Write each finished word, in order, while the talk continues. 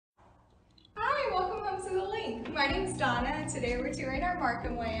My name's Donna, and today we're doing our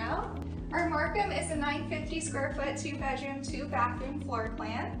Marquam layout. Our Marquam is a 950 square foot, 2-bedroom, 2-bathroom floor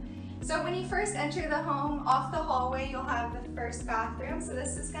plan. So when you first enter the home, off the hallway, you'll have the first bathroom. So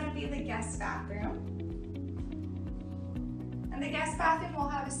this is going to be the guest bathroom. And the guest bathroom will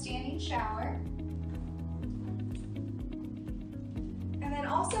have a standing shower. And then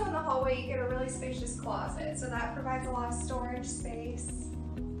also in the hallway, you get a really spacious closet. So that provides a lot of storage space.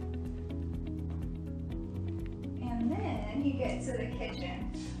 And then you get to the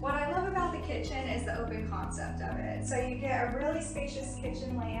kitchen. What I love about the kitchen is the open concept of it. So you get a really spacious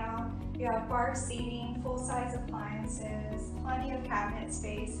kitchen layout. You have bar seating, full-size appliances, plenty of cabinet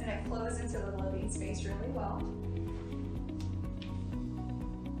space, and it flows into the living space really well.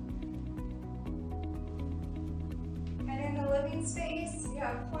 And in the living space, you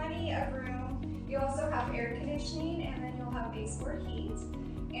have plenty of room. You also have air conditioning, and then you'll have baseboard heat.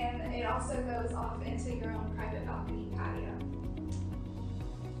 And it also goes off into your own private balcony patio.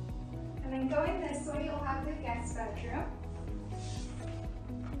 And then going this way, you'll have the guest bedroom.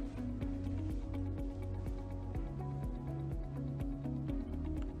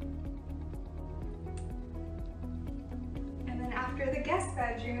 And then after the guest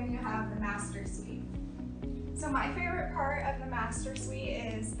bedroom, you have the master suite. So my favorite part of the master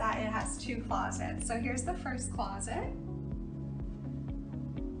suite is that it has 2 closets. So here's the first closet.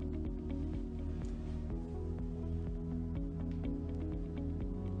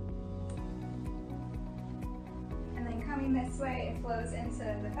 Coming this way, it flows into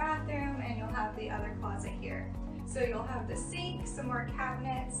the bathroom, and you'll have the other closet here. So you'll have the sink, some more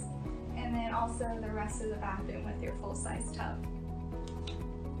cabinets, and then also the rest of the bathroom with your full-size tub.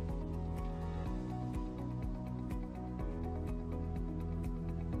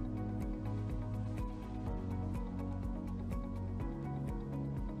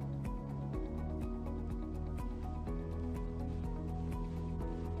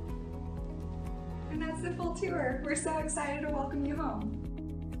 And that's the full tour. We're so excited to welcome you home.